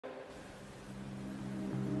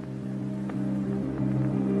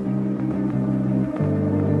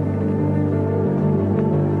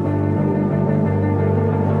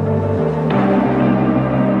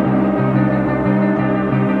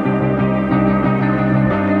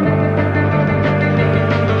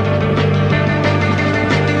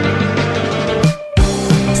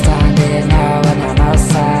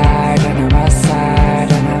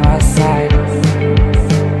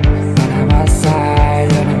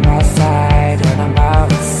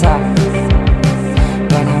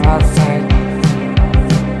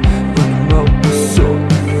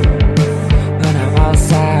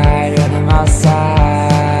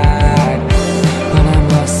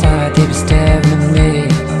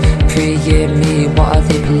watching me, what are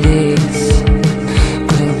they police?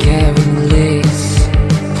 Couldn't care in the least,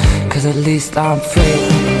 cause at least I'm free.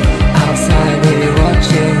 Outside they be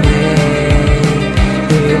watching me,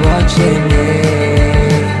 they be watching me,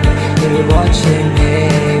 they be watching me,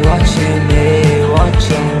 watching me,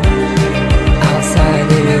 watching. Outside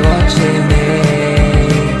they be watching me,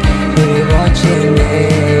 they be watching me,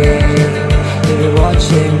 they be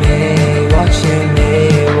watching me, watching me,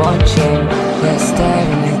 watching. They're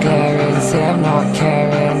staring and glaring, say I'm not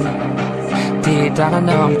caring. Deep down I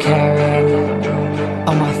know I'm caring.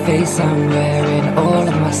 On my face I'm wearing all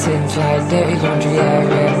of my sins like dirty laundry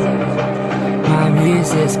airing. My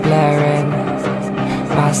music's blaring,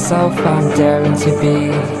 myself I'm daring to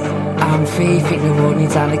be. I'm free, think the world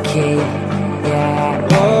needs down the key. Yeah.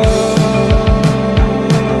 Whoa.